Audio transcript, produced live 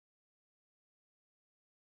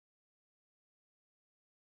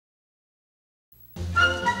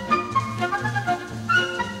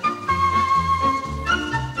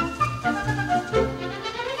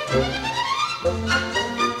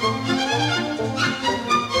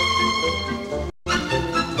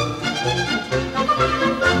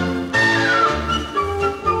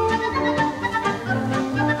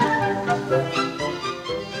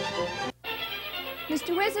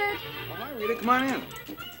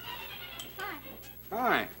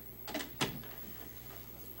Hi.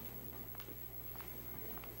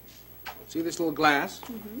 See this little glass?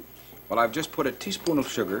 Mm-hmm. Well, I've just put a teaspoon of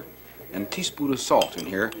sugar and a teaspoon of salt in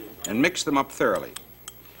here and mixed them up thoroughly.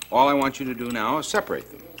 All I want you to do now is separate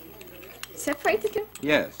them. Separate the two?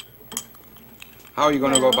 Yes. How are you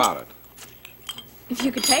going to go about it? If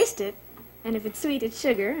you could taste it, and if it's sweet, it's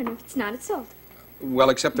sugar, and if it's not, it's salt. Well,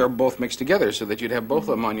 except they're both mixed together so that you'd have both of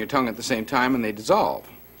them on your tongue at the same time and they dissolve.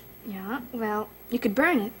 Yeah, well, you could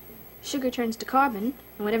burn it. Sugar turns to carbon,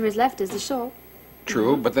 and whatever is left is the salt.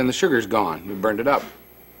 True, but then the sugar's gone. You burned it up.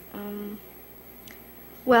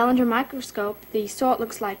 Well, under a microscope, the salt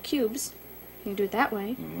looks like cubes. You can do it that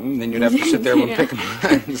way. Then you'd have to sit there and Yeah. pick them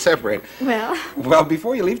and separate. Well, Well,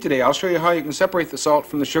 before you leave today, I'll show you how you can separate the salt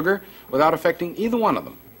from the sugar without affecting either one of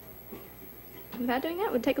them. without doing that,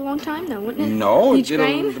 it would take a long time, though, wouldn't it? No, Each it'll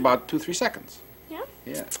grain? about 2-3 seconds. Yeah?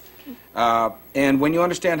 Yeah. And when you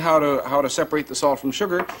understand how to separate the salt from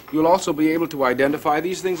sugar, you'll also be able to identify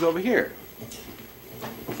these things over here.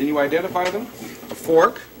 Can you identify them? A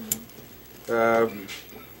fork,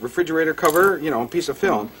 refrigerator cover, you know, a piece of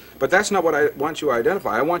film. But that's not what I want you to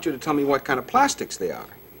identify. I want you to tell me what kind of plastics they are.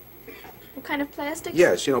 What kind of plastics?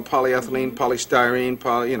 Yes, you know, polyethylene,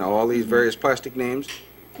 polystyrene, you know, all these various plastic names.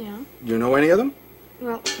 Yeah. Do you know any of them?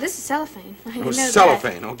 Well, this is cellophane. I know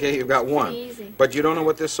Cellophane, okay, you've got one. Pretty easy. But you don't know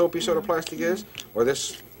what this soapy sort of plastic is? Or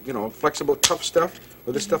this, you know, flexible, tough stuff?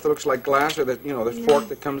 Or this stuff that looks like glass? Or that, you know, the fork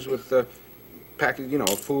that comes with the package, you know,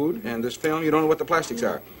 food? And this film? You don't know what the plastics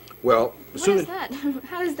are? Well, as What soon is that?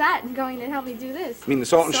 How is that going to help me do this? I mean, the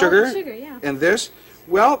salt and sugar? Salt and sugar, yeah. And this?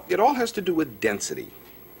 Well, it all has to do with density.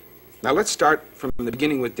 Now, let's start from the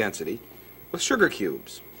beginning with density, with sugar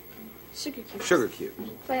cubes. Sugar cubes. Sugar cubes.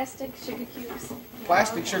 Plastic sugar cubes.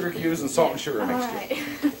 Plastic sugar cubes and salt and sugar All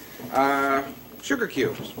mixture. right. Sugar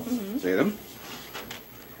cubes. See them?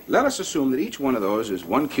 Let us assume that each one of those is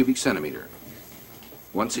 1 cubic centimeter.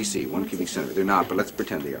 1 cc, 1 cubic centimeter. They're not, but let's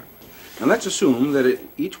pretend they are. And let's assume that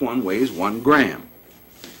each one weighs 1 gram.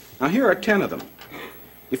 Now here are 10 of them.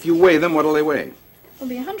 If you weigh them, what will they weigh? It'll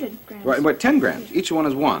be 100 grams. Right, but 10 grams. Each one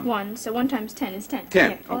is 1. 1, so 1 times 10 is 10. 10,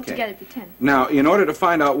 Yeah, okay. altogether it'd be 10. Now, in order to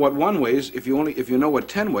find out what 1 weighs, if you know what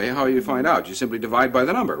 10 weigh, how do you find out? You simply divide by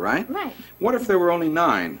the number, right? Right. What if there were only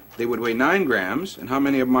 9? They would weigh 9 grams, and how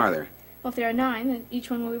many of them are there? Well, if there are 9, then each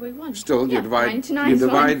one will weigh 1. Still, yeah, you divide 9 to 9 you is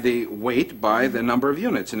divide 1. the weight by the number of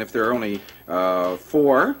units, and if there are only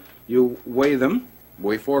 4, you weigh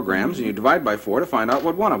 4 grams, and you divide by 4 to find out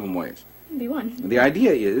what one of them weighs. It'd be 1. The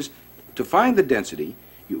idea is to find the density,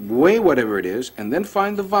 you weigh whatever it is, and then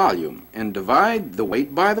find the volume, and divide the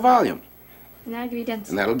weight by the volume, And that'll give you density.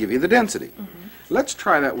 and that'll give you the density. Let's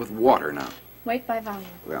try that with water now. Weight by volume.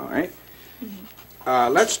 Well, all right.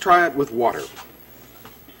 Let's try it with water.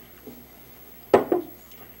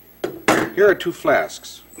 Here are 2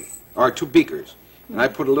 flasks, or 2 beakers, and I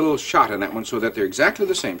put a little shot in that one so that they're exactly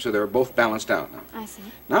the same, so they're both balanced out now. I see.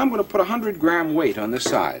 Now I'm going to put a 100-gram weight on this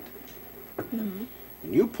side.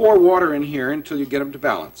 And you pour water in here until you get them to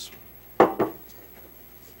balance.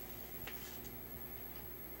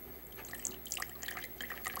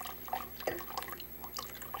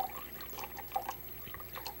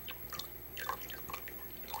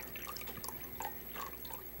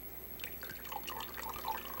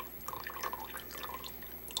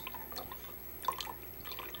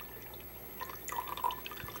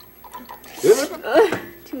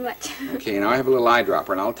 Too much. Okay, now I have a little eyedropper,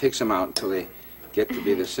 and I'll take some out until they get to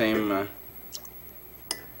be the same.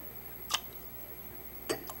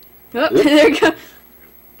 Oh, there we go.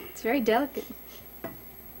 It's very delicate.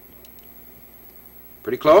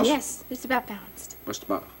 Pretty close? Yes, it's about balanced. What's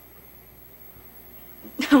about?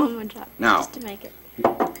 One more drop. Now. Just to make it.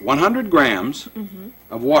 100 grams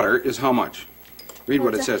of water is how much? Read Well,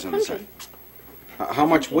 what it it's says on the 100. side. How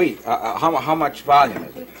much weight? How much volume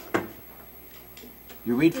is it?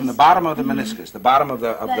 You read from the bottom of the meniscus, the bottom of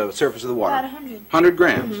the surface of the water. About 100. 100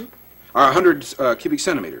 grams, or 100 cubic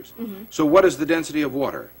centimeters. So what is the density of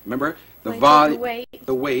water? Remember, the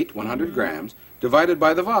weight, 100 grams, divided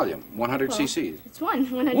by the volume, 100 cc's. It's 1.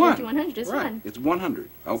 100 1. to 100 is Right. 1. It's 100.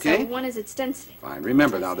 Okay. So 1 is its density. Fine.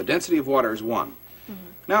 Remember now, the density of water is 1.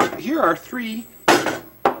 Now here are three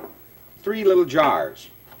little jars.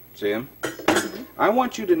 See them? I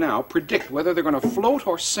want you to now predict whether they're going to float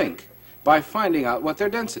or sink by finding out what their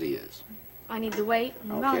density is. I need the weight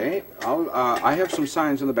and the volume. Okay. I have some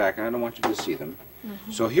signs in the back, and I don't want you to see them.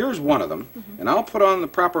 So here's one of them, and I'll put on the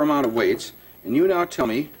proper amount of weights, and you now tell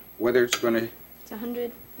me whether it's going to. It's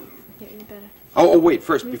 100. Yeah, you better. Oh, wait!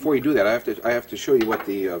 First, before you do that, I have to show you what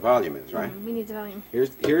the volume is, right? We need the volume.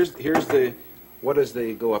 Here's the. What does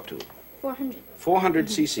they go up to? 400. 400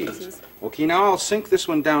 cc's. Okay, now I'll sink this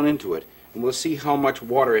one down into it, and we'll see how much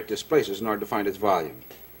water it displaces in order to find its volume.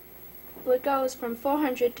 Well, it goes from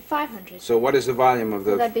 400 to 500. So what is the volume of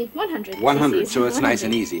the... Well, that'd be 100. 100, cc's. so it's nice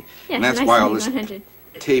and easy. Yeah, and that's nice why and all this 100.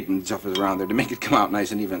 tape and stuff is around there to make it come out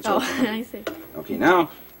nice and even. So I see. okay,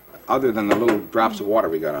 now, other than the little drops of water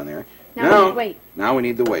we got on there, Now we need weight. Now we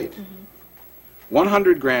need the weight.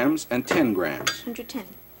 100 grams and 10 grams. 110.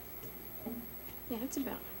 Yeah, it's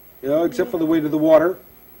about. Yeah, except for the weight of the water.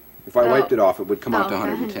 If I Oh. wiped it off, it would come out to Oh,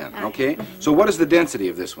 110. 100. Okay? So what is the density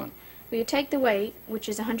of this one? Well, you take the weight, which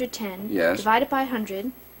is 110, Yes. divide it by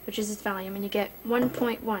 100, which is its volume, and you get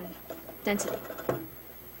 1.1 density.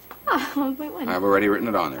 Ah, 1.1. I've already written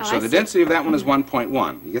it on there. Oh, So I the see. density of that one is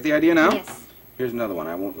 1.1. You get the idea now? Yes. Here's another one.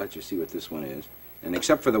 I won't let you see what this one is. And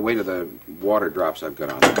except for the weight of the water drops I've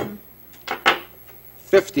got on there.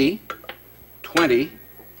 50, 20,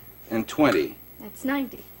 and 20. That's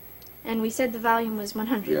 90. And we said the volume was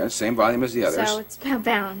 100. Yeah, same volume as the others. So it's about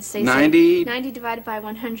balanced. So you 90. say 90 divided by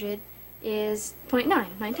 100 is 0.9,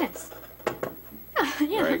 9/10. Ah,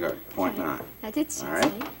 yeah. Very good. 0.9. That did All right.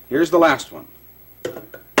 say. Here's the last one.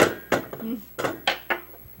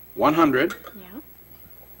 100, Yeah.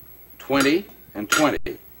 20, and 20.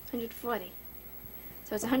 140.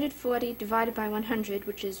 So it's 140 divided by 100,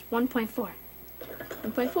 which is 1.4.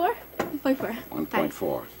 1.4? 1.4.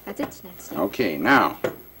 1.4. That's it. Next. Okay, now,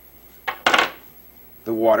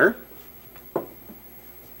 the water.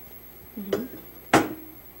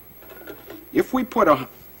 If we put a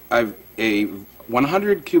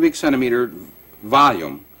 100 cubic centimeter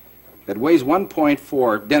volume that weighs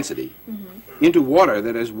 1.4 density into water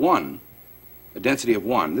that is 1, a density of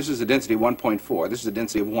 1, this is a density of 1.4, this is a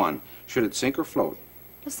density of 1, should it sink or float?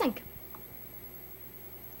 It'll sink.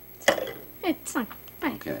 It sunk.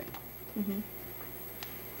 Right. Okay.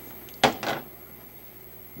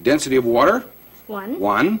 Density of water, 1.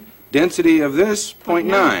 1. Density of this,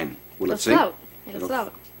 0.9. Will It'll it sink? float. It'll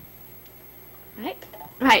float. Right?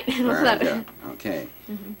 Right. It'll Very float. good. Okay.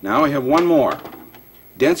 Now we have one more.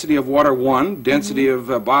 Density of water, 1. Density of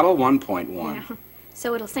bottle, 1.1. Yeah.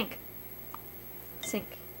 So it'll sink. Sink.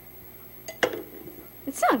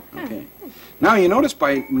 It sunk. Okay. Now you notice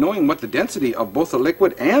by knowing what the density of both the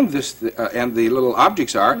liquid and this and the little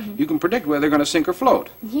objects are, you can predict whether they're going to sink or float.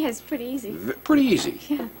 Yeah, it's pretty easy. Pretty easy.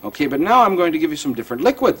 Yeah. Okay, but now I'm going to give you some different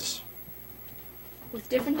liquids. With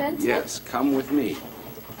different density? Yes, come with me.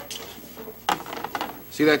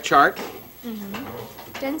 See that chart?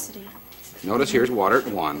 Density. Notice here's water at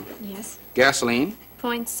 1. Yes. Gasoline.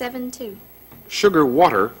 0.72. Sugar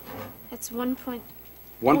water, That's 1. 1.2.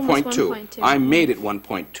 1.2. I made it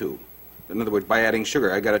 1.2. In other words, by adding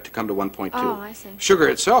sugar, I got it to come to 1.2. Oh, I see. Sugar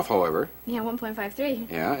itself, however, Yeah, 1.53.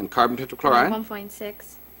 yeah, and carbon tetrachloride,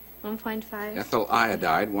 1.6. 1.5. ethyl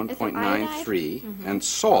iodide, 1.93, Mhm. and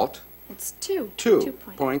salt, It's 2.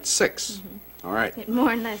 2.6. All right.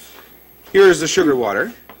 More or less. Here's the sugar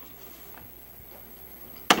water.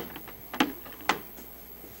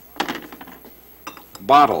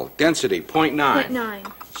 Bottle, density, 0.9.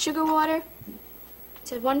 0.9. Sugar water,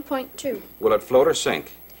 it's at 1.2. Will it float or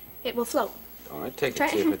sink? It will float. All right, take Try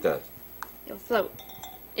it, see if it does. It'll float.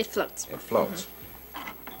 It floats. It floats.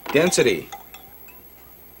 Density,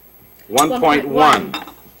 1.1.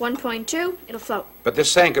 1.2, it'll float. But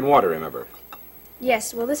this sank in water, remember?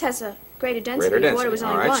 Yes, well, this has a greater density. Greater density. Water was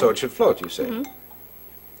only All right, 1. so it should float, you say.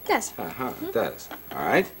 Yes. It does. All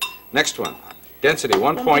right. Next one. Density,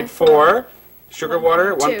 1.4. Sugar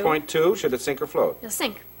water, 1.2. Should it sink or float? It'll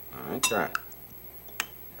sink. All right, try it.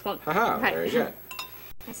 Float. Haha, Right. very good.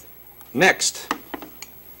 Yes. Next,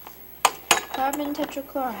 Carbon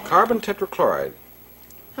tetrachloride. carbon tetrachloride,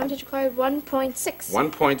 Carbon tetrachloride, 1.6.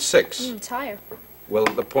 1.6. It's higher. Will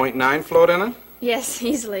the 0.9 float in it? Yes,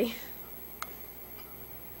 easily.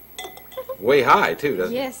 Way high, too,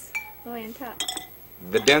 doesn't it? Yes. Way on top.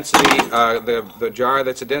 The density, the jar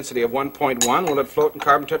that's a density of 1.1, will it float in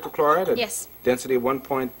carbon tetrachloride? At Yes. Density of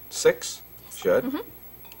 1.6? Should.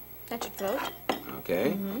 That should float.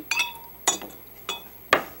 Okay.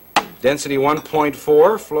 Density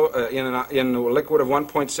 1.4, in a liquid of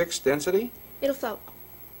 1.6 density? It'll float.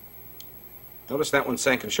 Notice that one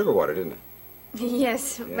sank in sugar water, didn't it?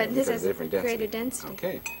 Yes, Yeah, but this because has a different greater density.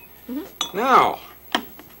 Okay. Now,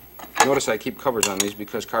 notice I keep covers on these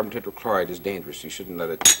because carbon tetrachloride is dangerous. You shouldn't let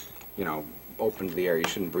it, open to the air. You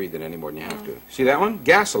shouldn't breathe it any more than you have to. See that one?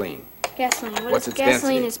 Gasoline. Gasoline. What's is its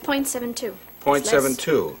gasoline density? is 0.72.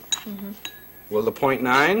 0.72. Will the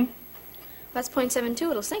 0.9? That's 0.72.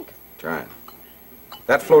 It'll sink. Try it.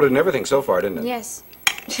 That floated in everything so far, didn't it? Yes.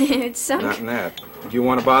 It's sunk. Not in that. Do you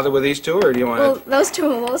want to bother with these two, or do you want Well, to... those two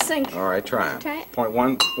will sink. All right, try them. Try it.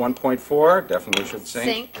 1.4 definitely should sink.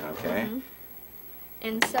 Sink. Okay.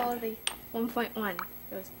 And so the 1.1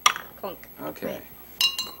 goes clunk. Okay.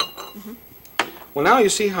 Well, now you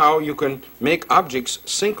see how you can make objects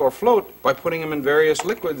sink or float by putting them in various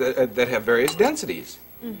liquids that have various densities.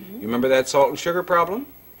 You remember that salt and sugar problem?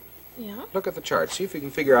 Yeah. Look at the chart. See if you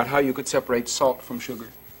can figure out how you could separate salt from sugar.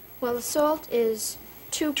 Well, the salt is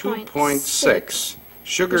 2.6. 2.6.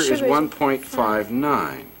 Sugar The is sugar is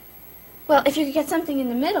 1.59. Well, if you could get something in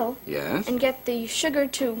the middle Yes. and get the sugar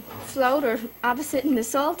to float or opposite and the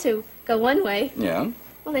salt to go one way, Yeah.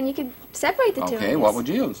 well, then you could separate the two. I Okay, guess. what would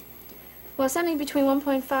you use? Well, something between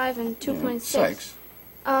 1.5 and 2.6. 6.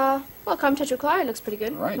 Well, carbon tetrachloride looks pretty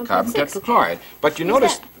good. Right, 1.6. carbon tetrachloride. But you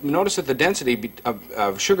What's notice that the density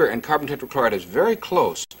of sugar and carbon tetrachloride is very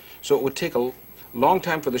close, so it would take a long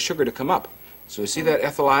time for the sugar to come up. So you see that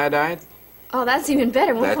ethyl iodide? Oh, that's even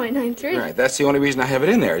better, That- 1.93. Right, that's the only reason I have it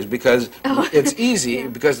in there, is because it's easy,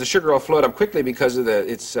 because the sugar will float up quickly because of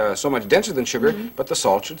it's so much denser than sugar, but the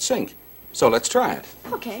salt should sink. So let's try it.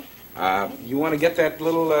 Okay. You want to get that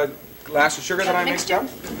little glass of sugar that I mixed up?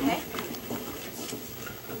 Okay.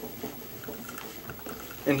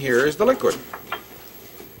 And here is the liquid,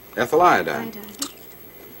 ethyl iodide. Iodine.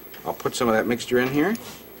 I'll put some of that mixture in here.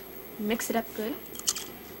 Mix it up good.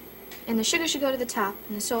 And the sugar should go to the top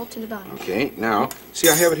and the salt to the bottom. Okay, now, see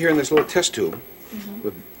I have it here in this little test tube,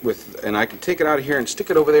 and I can take it out of here and stick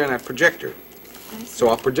it over there in that projector. I see. So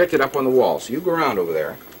I'll project it up on the wall. So you go around over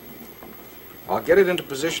there. I'll get it into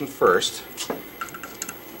position first.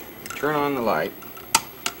 Turn on the light.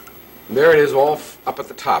 And there it is all up at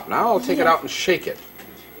the top. Now I'll take it out and shake it.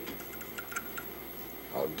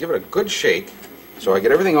 I'll give it a good shake so I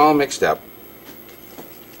get everything all mixed up.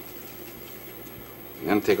 And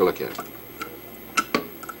then take a look at it.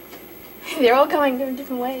 They're all going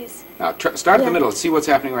different ways. Now start at Yeah. the middle and see what's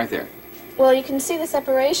happening right there. Well, you can see the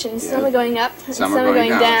separation. Some Yeah. are going up, and Some are going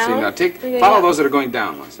down. See, now They're going follow up. those that are going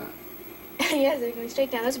down, like that. Yes, they're going straight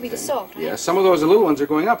down. Those would be the salt, right? Yes, some of those little ones are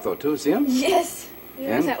going up though too. See them? Yes.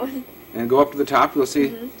 There's And- that one. And go up to the top. You'll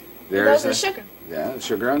see there's Those are sugar. Yeah, the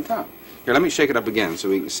sugar on top. Here, let me shake it up again so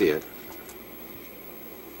we can see it.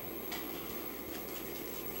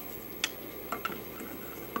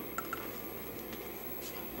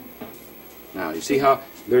 Now, you see how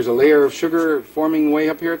there's a layer of sugar forming way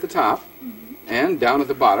up here at the top, and down at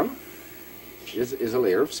the bottom is a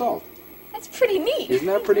layer of salt. That's pretty neat. Isn't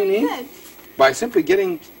that pretty Very neat? good. By simply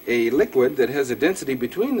getting a liquid that has a density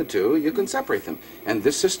between the two, you can separate them. And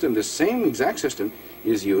this system, this same exact system,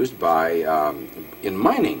 is used by in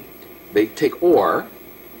mining. They take ore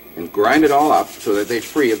and grind it all up so that they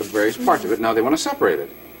free of the various parts of it. Now they want to separate it.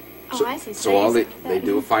 Oh, I see. So all you they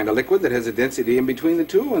do is find a liquid that has a density in between the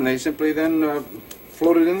two, and they simply then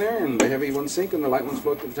float it in there, and the heavy ones sink and the light ones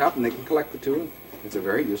float to the top, and they can collect the two. It's a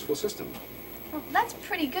very useful system. Well, that's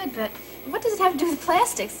pretty good, but what does it have to do with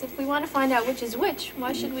plastics? If we want to find out which is which,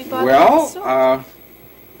 why should we bother with the salt?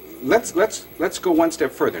 Well, let's go one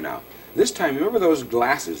step further now. This time, remember those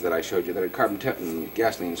glasses that I showed you that had carbon and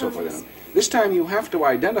gasoline and so forth in them? This time you have to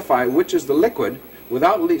identify which is the liquid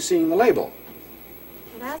without seeing the label.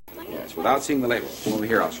 Yes, without seeing the label. Come over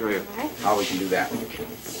here, I'll show you how we can do that.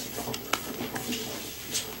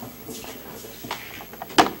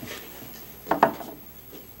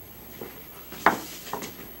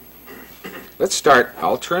 Let's start.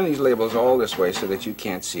 I'll turn these labels all this way so that you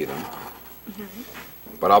can't see them.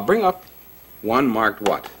 But I'll bring up one marked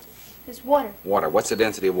what? There's water. Water. What's the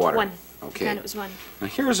density of water? 1. Okay. And it was 1. Now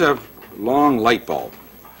here's a long light bulb.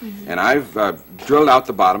 And I've drilled out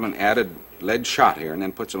the bottom and added lead shot here and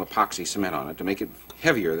then put some epoxy cement on it to make it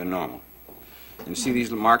heavier than normal. And you see these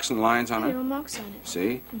marks and lines on There it? are marks on it.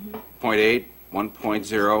 See? 0.8,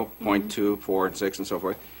 1.0, 0.2, 4, and 6, and so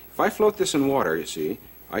forth. If I float this in water, you see,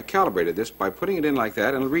 I calibrated this by putting it in like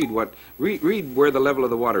that and read where the level of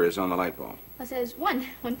the water is on the light bulb. It says 1,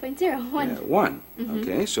 1.0, 1. Yeah, 1.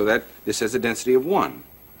 Okay, so that this has a density of 1.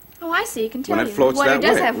 Oh, I see. You can tell When it you. floats Water that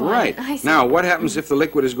does way. have 1. Right. I see. Now, what happens if the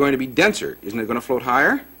liquid is going to be denser? Isn't it going to float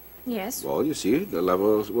higher? Yes. Well, you see, the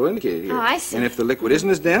levels will indicate it here. Oh, I see. And if the liquid isn't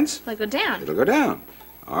as dense, It'll go down. it'll go down.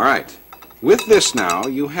 All right. With this now,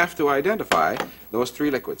 you have to identify those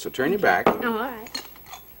 3 liquids. So turn your back. Oh, all right.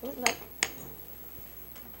 Look.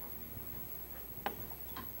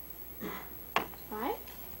 All right.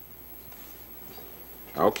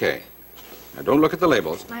 Okay. Now, don't look at the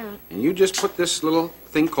labels. I won't. And you just put this little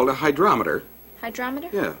thing called a hydrometer. Hydrometer?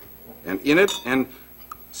 Yeah. And in it, and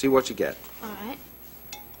see what you get. All right.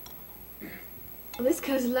 Well, this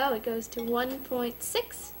goes low. It goes to 1.6.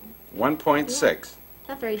 1.6.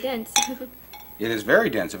 Not very dense. It is very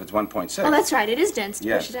dense if it's 1.6. Oh, that's right. It is dense. To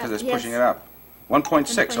yes, push it up. because it's Yes. pushing it up.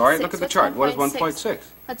 1.6. All right, look at the What's chart. What is 1.6? 1.6?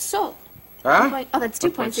 That's salt. Huh? Oh, that's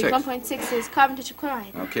 2.6. 1.6. 1.6 is carbon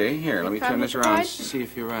tetrachloride. Okay, here, let me turn this around and see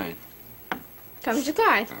if you're right. Carbon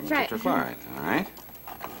tetrachloride. Carbon Right. tetrachloride. All right.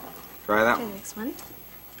 Try that Okay, one. next one.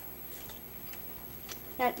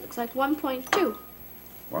 That looks like 1.2.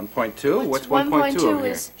 1.2? What's 1.2 over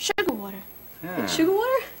here? is sugar water. Yeah. Sugar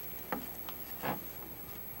water?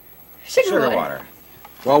 Sugar water.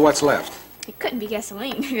 Well, what's left? It couldn't be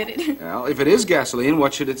gasoline, could it? Well, if it is gasoline,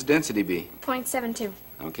 what should its density be? 0.72.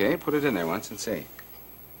 Okay, put it in there once and see.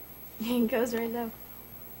 It goes very low.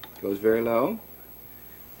 Goes very low.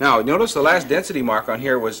 Now, notice the last density mark on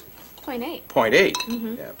here was 0.8. 0.8.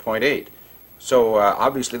 Mhm. Yeah, 0.8. So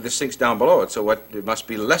obviously this sinks down below it, so it must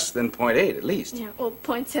be less than 0.8 at least. Yeah, well,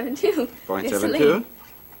 0.72. 0.72?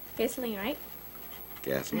 Gasoline, right?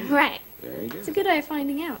 Gasoline. Right. Very It's a good. good way of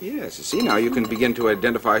finding out. Yes, you see, now you can begin to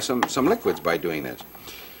identify some liquids by doing this.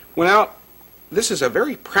 Well, now, this is a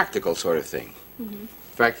very practical sort of thing. In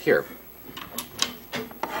fact, here,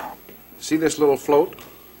 see this little float?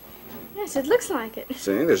 Yes, it looks like it.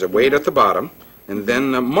 See, there's a weight at the bottom, and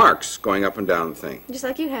then marks going up and down the thing. Just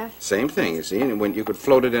like you have. Same thing, you see, and when you could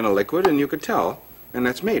float it in a liquid, and you could tell, and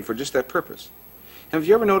that's made for just that purpose. Have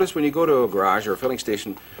you ever noticed when you go to a garage or a filling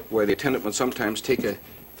station where the attendant would sometimes take a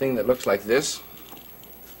thing that looks like this,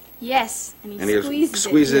 Yes, and and he he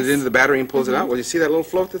squeezes it into the battery and pulls it out? Well, you see that little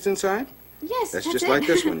float that's inside? Yes, That's that's just it. like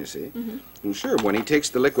this one, you see. And sure, when he takes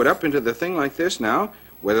the liquid up into the thing like this now,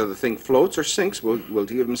 whether the thing floats or sinks will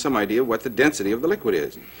give him some idea what the density of the liquid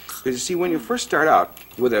is. Because you see, when you first start out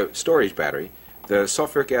with a storage battery, the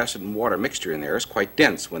sulfuric acid and water mixture in there is quite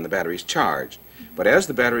dense when the battery is charged. But as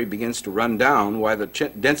the battery begins to run down, why the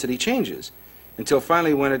density changes. Until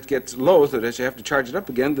finally when it gets low, so that you have to charge it up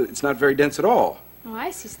again, it's not very dense at all. Oh,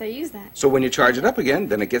 I see. So they use that. So when you charge it up again,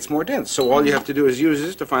 then it gets more dense. So all you have to do is use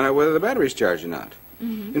this to find out whether the battery's charged or not.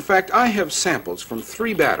 In fact, I have samples from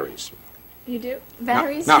 3 batteries. You do?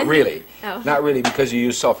 Batteries? Not really. Oh. Not really, because you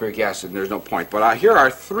use sulfuric acid and there's no point. But here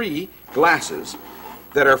are 3 glasses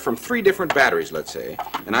that are from 3 different batteries, let's say.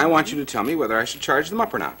 And I want you to tell me whether I should charge them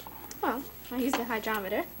up or not. Well, I use the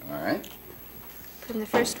hydrometer. All right. Put in the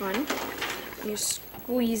first one. You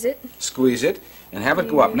squeeze it. Squeeze it and have it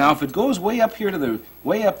go up. Now, if it goes way up there to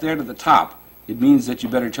the top, it means that you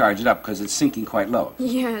better charge it up because it's sinking quite low.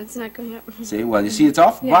 Yeah, it's not going up. See, well, you see it's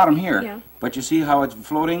off the Yeah, bottom here, yeah. but you see how it's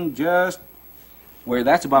floating just where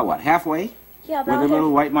that's about what, halfway? Yeah, Where about the little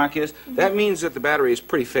there. white mark is? That means that the battery is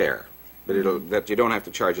pretty fair, but that you don't have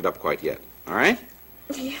to charge it up quite yet. All right?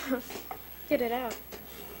 Yeah. Get it out.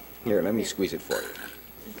 Here, let me squeeze it for you.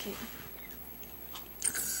 Okay.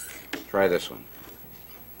 Try this one.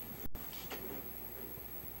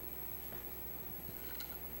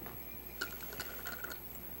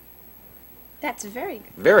 That's very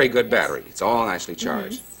good. Very good battery. It's all nicely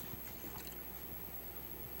charged.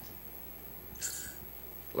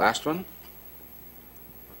 Last one.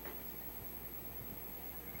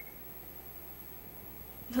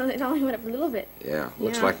 Well, it only went up a little bit. Yeah,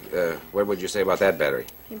 looks Yeah. like, what would you say about that battery?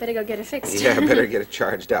 You better go get it fixed. Yeah, better get it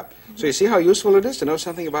charged up. So you see how useful it is to know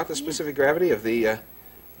something about the specific gravity of the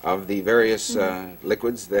various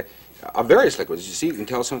liquids. Of various liquids, you see, you can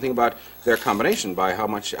tell something about their combination by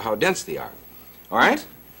how dense they are. All right?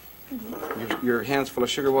 Your hands full of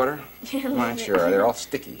sugar water? Yeah, a little Mine bit. sure are. They're all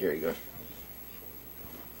sticky. Here you go.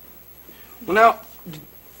 Well, now,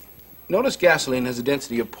 notice gasoline has a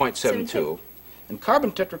density of 0.72, and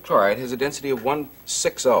carbon tetrachloride has a density of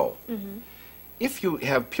 160. If you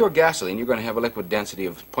have pure gasoline, you're going to have a liquid density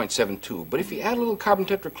of 0.72. But if you add a little carbon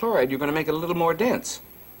tetrachloride, you're going to make it a little more dense.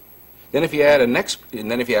 Then if you add a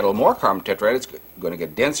little more carbon tetrachloride, it's going to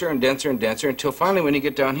get denser and denser and denser until finally when you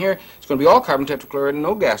get down here, it's going to be all carbon tetrachloride and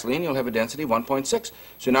no gasoline. You'll have a density of 1.6.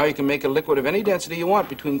 So now you can make a liquid of any density you want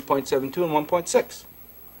between 0.72 and 1.6.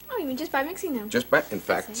 Oh, you mean just by mixing them? Just by, in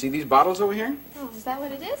fact, see these bottles over here? Oh, is that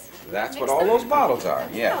what it is? That's what Mix all them? those bottles are,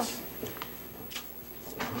 yes.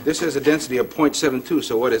 This has a density of 0.72,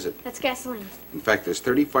 so what is it? That's gasoline. In fact, there's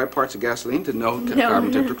 35 parts of gasoline to no No.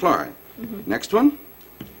 carbon tetrachloride. Next one,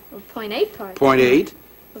 Well, 0.8 parts. 0.8,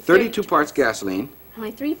 Well, 32 parts gasoline,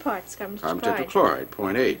 Only 3 parts carbon carbon tetrachloride. tetrachloride,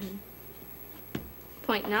 0.8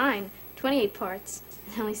 0.9, 28 parts.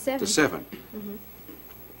 Only 7. to 7.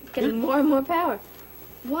 Getting more and more power.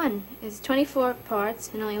 1 is 24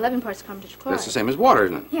 parts and only 11 parts carbon tetrachloride. That's the same as water,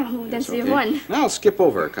 isn't it? Yeah, well, Yes, density of okay. 1. Now I'll skip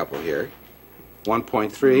over a couple here.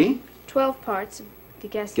 1.3, 12 parts of the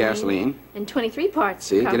gasoline. gasoline. And 23 parts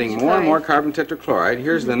See, carbon getting more and tetrachloride. more carbon tetrachloride.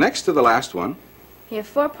 Here's the next to the last one. You have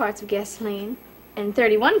 4 parts of gasoline, And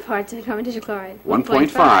 31 parts of carbon tetrachloride.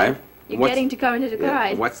 1.5. You're getting to carbon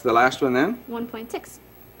tetrachloride. What's the last one then? 1.6.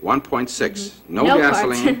 1.6. No No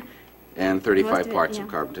gasoline parts. and Most 35 of it, parts yeah. of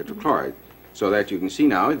carbon tetrachloride. So that you can see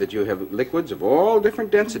now that you have liquids of all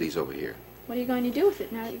different densities over here. What are you going to do with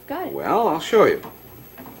it now that you've got it? Well, I'll show you.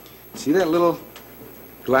 See that little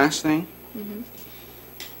glass thing?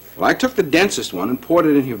 Well, I took the densest one and poured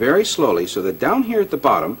it in here very slowly so that down here at the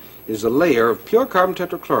bottom is a layer of pure carbon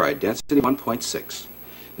tetrachloride, density 1.6.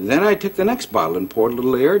 Then I took the next bottle and poured a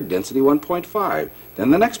little layer, density 1.5. Then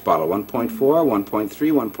the next bottle, 1.4, 1.3,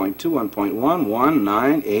 1.2, 1.1, 1,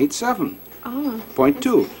 9, 8, 7. Oh.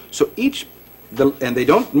 0.2. So each, and they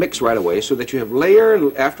don't mix right away, so that you have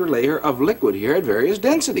layer after layer of liquid here at various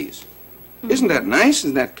densities. Isn't that nice?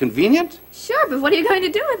 Isn't that convenient? Sure, but what are you going to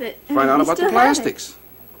do with it? Find out You about the still have it. plastics.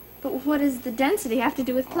 But what does the density have to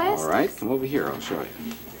do with plastics? All right, come over here, I'll show you.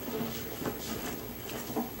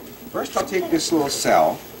 First I'll take this little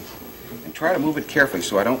cell and try to move it carefully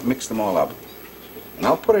so I don't mix them all up. And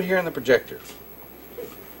I'll put it here in the projector.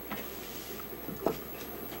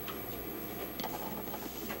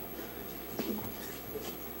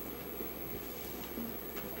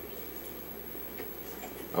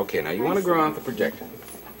 Okay, now you want to grow out the projector.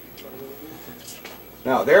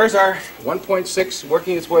 Now there's our 1.6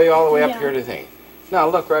 working its way all the way up here to the thing. Now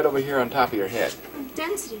look right over here on top of your head.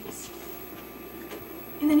 Densities.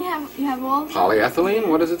 And then you have all Polyethylene,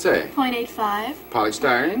 what does it say? 0.85,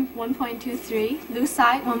 Polystyrene, 1.23,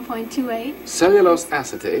 lucite 1.28, cellulose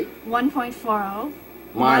acetate, 1.40,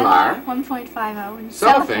 mylar, 1.50, and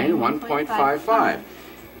cellophane 1.55.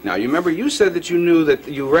 Now you remember you said that you knew that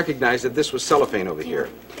you recognized that this was cellophane over here.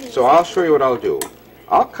 So I'll show you what I'll do.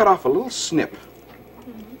 I'll cut off a little snip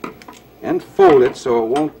and fold it so it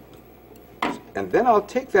won't, and then I'll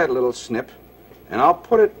take that little snip and I'll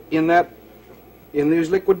put it in these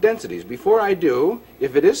liquid densities. Before I do,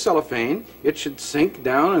 if it is cellophane, it should sink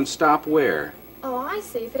down and stop where? Oh, I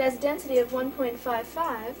see. If it has a density of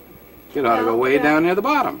 1.55, It ought to go way down near the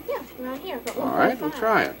bottom. yeah, around here. But All right, we'll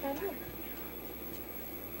try it. Right here.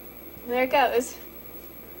 There it goes.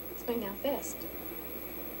 It's going down fast.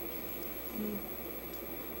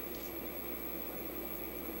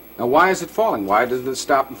 Now why is it falling? Why doesn't it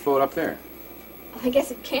stop and float up there? Well, I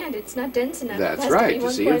guess it can't. It's not dense enough. That's right. You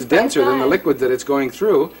see, it's denser than the liquid that it's going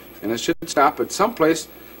through, and it should stop at someplace,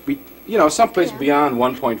 someplace beyond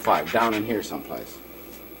 1.5, down in here someplace.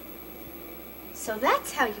 So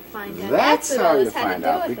that's how you find out. That's what how all you this had to find do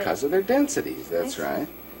out, with because it. of their densities. That's right.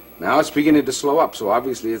 Now it's beginning to slow up, so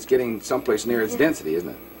obviously it's getting someplace near its density, isn't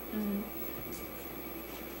it?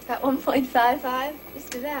 Got 1.55.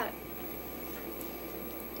 Just do that.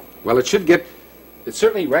 Well, it should get, it's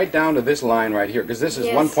certainly right down to this line right here, because this is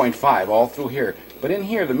 1.5 all through here. But in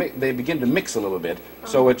here, they begin to mix a little bit,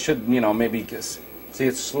 so it should, maybe, see,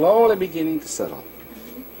 it's slowly beginning to settle.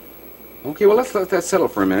 Okay, well, let's let that settle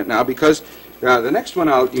for a minute now, because the next one,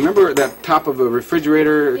 you remember that top of a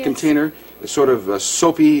refrigerator container, the sort of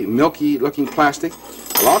soapy, milky-looking plastic?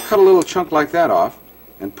 Well, I'll cut a little chunk like that off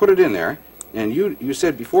and put it in there. And you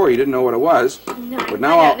said before you didn't know what it was, No, but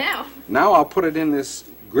now I'll put it in this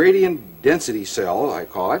gradient density cell, I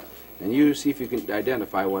call it, and you see if you can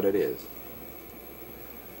identify what it is.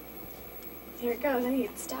 Here it goes. I think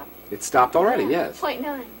it stopped. It stopped already, yes.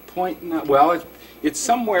 0.9. 0.9. Well, it's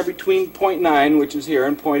somewhere between 0.9, which is here,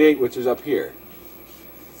 and 0.8, which is up here.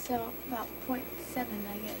 So about 0.7,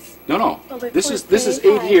 I guess. No. Oh, but This is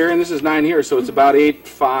 8 here, and this is 9 here, so it's about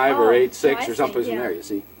 8.5 or 8.6 or someplace in there. You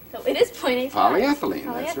see. So it is 0.85. Polyethylene,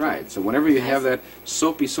 that's right. So whenever you have that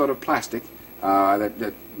soapy sort of plastic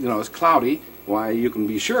that is cloudy, why you can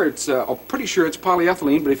be sure it's pretty sure it's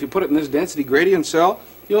polyethylene. But if you put it in this density gradient cell,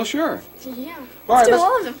 you'll sure. Yeah. All right, Let's do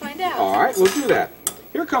all of them. Find out. All right, we'll do that.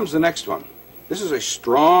 Here comes the next one. This is a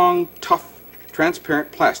strong, tough,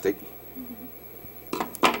 transparent plastic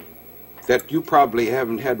that you probably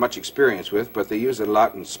haven't had much experience with, but they use it a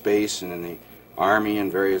lot in space and in the Army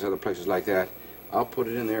and various other places like that. I'll put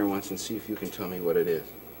it in there once and see if you can tell me what it is.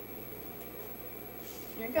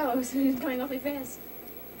 Here it goes. It's going awfully fast.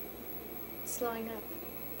 It's slowing up.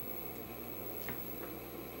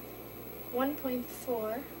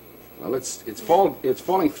 1.4. Well, it's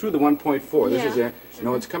falling through the 1.4. This is there.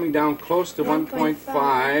 No, it's coming down close to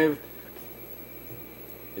 1.5.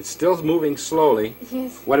 It's still moving slowly.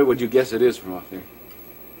 Yes. What would you guess it is from off there?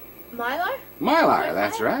 Mylar? Mylar,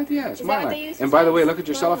 that's right. Yes, Is that what they mylar. use And to by the say? way, look at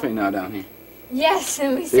your Mylar. cellophane now down here. Yes,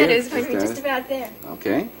 and we said See? it was going to be It's just about there.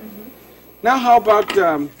 Okay. Now, how about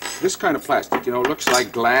this kind of plastic? It looks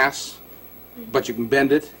like glass, but you can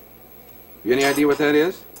bend it. You any idea what that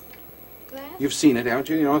is? Glass? You've seen it, haven't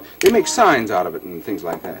you? They make signs out of it and things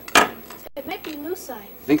like that. It might be lucite.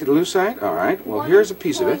 Think of the lucite? All right. Well, here's a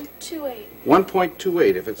piece of it. 1.28.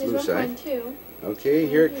 1.28 if it's There's lucite. 1.2. Okay,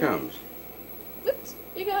 here it comes. Whoops,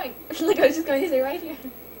 you're going. Look, I was just going to say right here.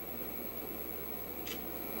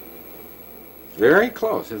 Very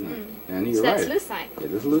close, isn't it? And you're So that's right. lucite.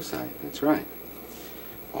 It is lucite. That's right.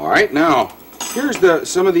 All right, now here's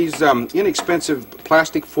some of these inexpensive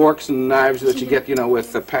plastic forks and knives that you get, you know,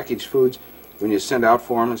 with packaged foods when you send out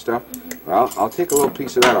for them and stuff. Well, I'll take a little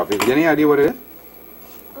piece of that off. Have you any idea what it is?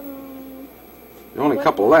 There There are only a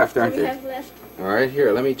couple left, aren't we there? have left? All right,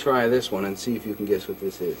 here, let me try this one and see if you can guess what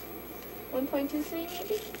this is. 1.23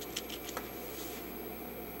 maybe?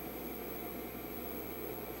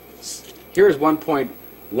 Here's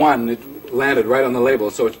 1.1. It landed right on the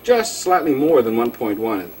label, so it's just slightly more than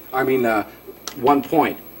 1.1. I mean, 1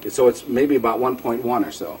 point. So it's maybe about 1.1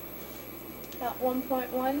 or so. About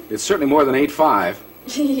 1.1? It's certainly more than 8.5.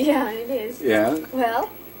 Yeah, it is. Yeah. Well,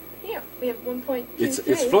 here, we have 1.23.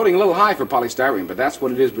 It's floating a little high for polystyrene, but that's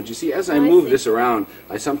what it is. But you see, as I move this around,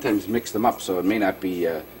 I sometimes mix them up, so it may not be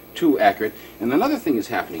too accurate. And another thing is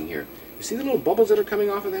happening here. You see the little bubbles that are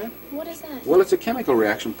coming off of there? What is that? Well, it's a chemical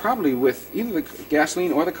reaction, probably with either the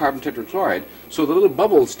gasoline or the carbon tetrachloride. So the little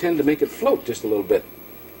bubbles tend to make it float just a little bit.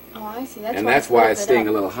 Oh, I see. And that's why it's staying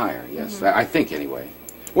a little higher, yes. I think, anyway.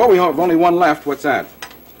 Well, we have only one left. What's that?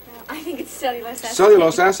 I think it's cellulose acetate.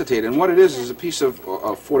 Cellulose acetate, and what it is a piece of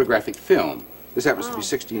photographic film. This happens to be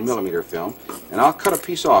 16 millimeter film, and I'll cut a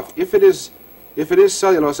piece off. If it is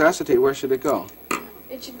cellulose acetate, where should it go?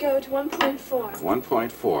 It should go to 1.4.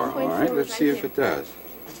 1.4. All right, let's see if it does.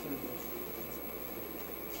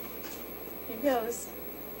 Here it goes.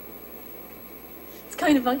 It's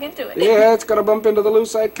going to bunk into it. Yeah, it's going to bump into the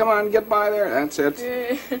lucite. Come on, get by there. That's it.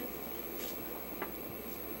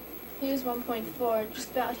 Here's 1.4,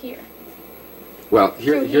 just about here. Well,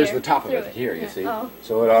 here's here. the top of Through it. it. Here, you Yeah. see. Oh.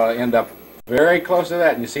 So it'll end up very close to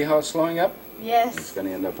that. And you see how it's slowing up? It's Yes. going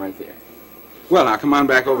to end up right there. Well, now come on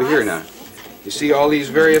back over here now. You see all these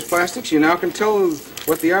various plastics? You now can tell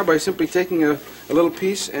what they are by simply taking a little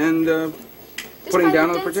piece and putting by down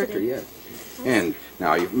the on the protector. density. Yes. And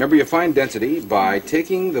now, remember, you find density by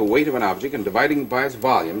taking the weight of an object and dividing by its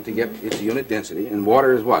volume to get its unit density. And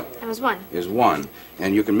water is what? That was 1. Is 1.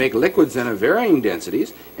 And you can make liquids then of varying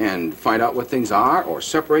densities and find out what things are or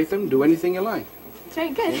separate them, do anything you like. It's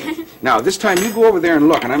very good. Now, this time you go over there and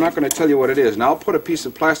look, and I'm not going to tell you what it is. And I'll put a piece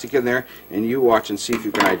of plastic in there, and you watch and see if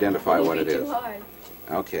you can identify what it Too is. hard.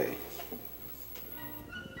 Okay.